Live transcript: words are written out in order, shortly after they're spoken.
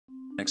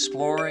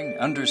exploring,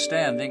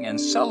 understanding, and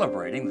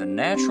celebrating the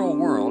natural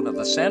world of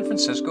the San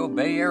Francisco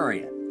Bay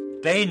Area.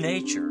 Bay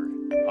Nature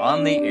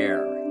on the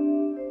air.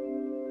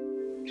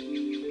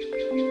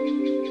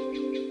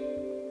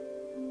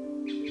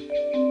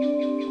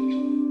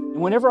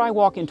 Whenever I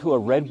walk into a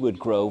redwood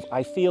grove,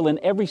 I feel in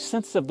every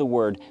sense of the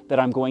word that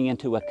I'm going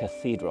into a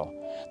cathedral.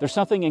 There's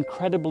something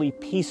incredibly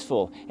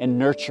peaceful and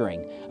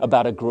nurturing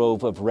about a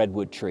grove of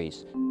redwood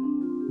trees.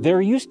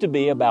 There used to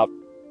be about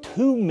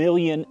 2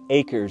 million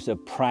acres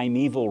of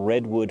primeval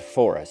redwood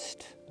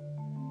forest.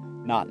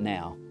 Not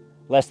now.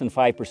 Less than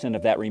 5%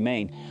 of that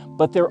remain.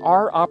 But there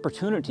are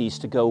opportunities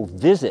to go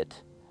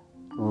visit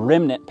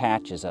remnant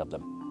patches of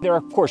them. There are,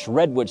 of course,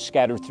 redwoods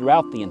scattered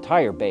throughout the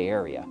entire Bay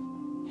Area.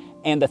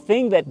 And the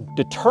thing that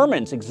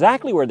determines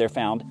exactly where they're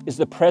found is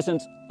the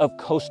presence of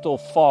coastal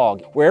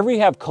fog. Wherever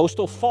you have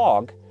coastal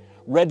fog,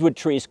 redwood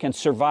trees can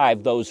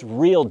survive those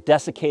real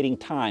desiccating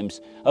times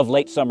of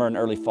late summer and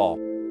early fall.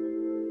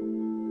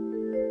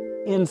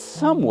 In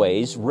some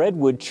ways,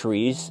 redwood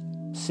trees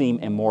seem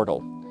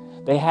immortal.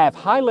 They have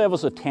high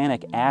levels of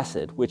tannic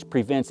acid, which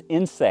prevents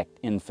insect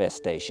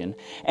infestation,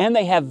 and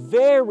they have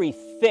very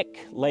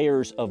thick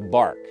layers of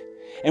bark.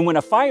 And when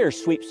a fire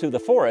sweeps through the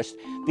forest,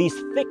 these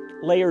thick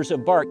layers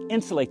of bark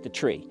insulate the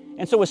tree,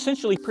 and so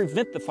essentially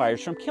prevent the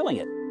fires from killing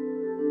it.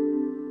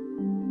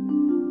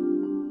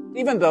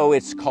 Even though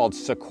it's called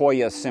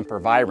Sequoia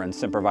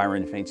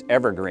sempervirens means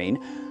evergreen,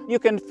 you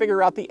can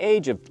figure out the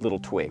age of little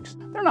twigs.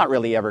 They're not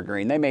really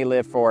evergreen. They may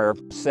live for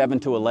 7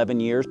 to 11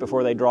 years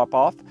before they drop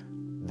off.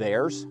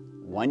 Theirs,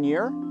 1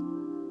 year,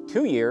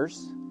 2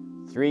 years,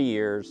 3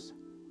 years,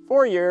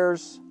 4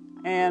 years,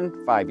 and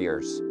 5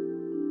 years.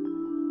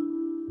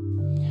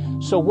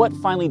 So what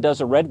finally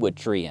does a redwood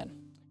tree in?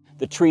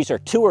 The trees are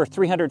 200 or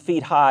 300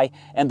 feet high,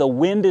 and the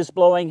wind is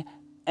blowing,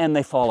 and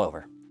they fall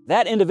over.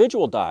 That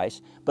individual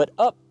dies, but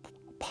up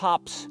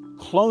pops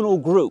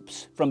clonal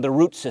groups from the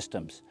root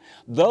systems.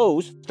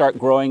 Those start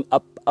growing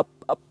up,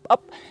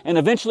 and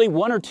eventually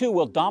 1 or 2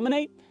 will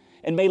dominate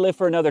and may live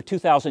for another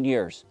 2,000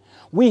 years.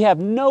 We have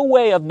no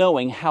way of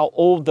knowing how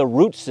old the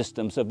root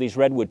systems of these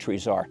redwood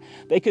trees are.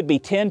 They could be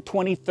 10,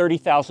 20,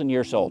 30,000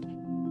 years old.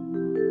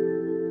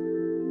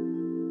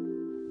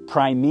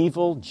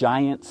 Primeval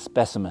giant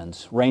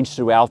specimens range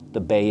throughout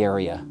the Bay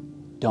Area.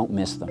 Don't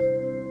miss them.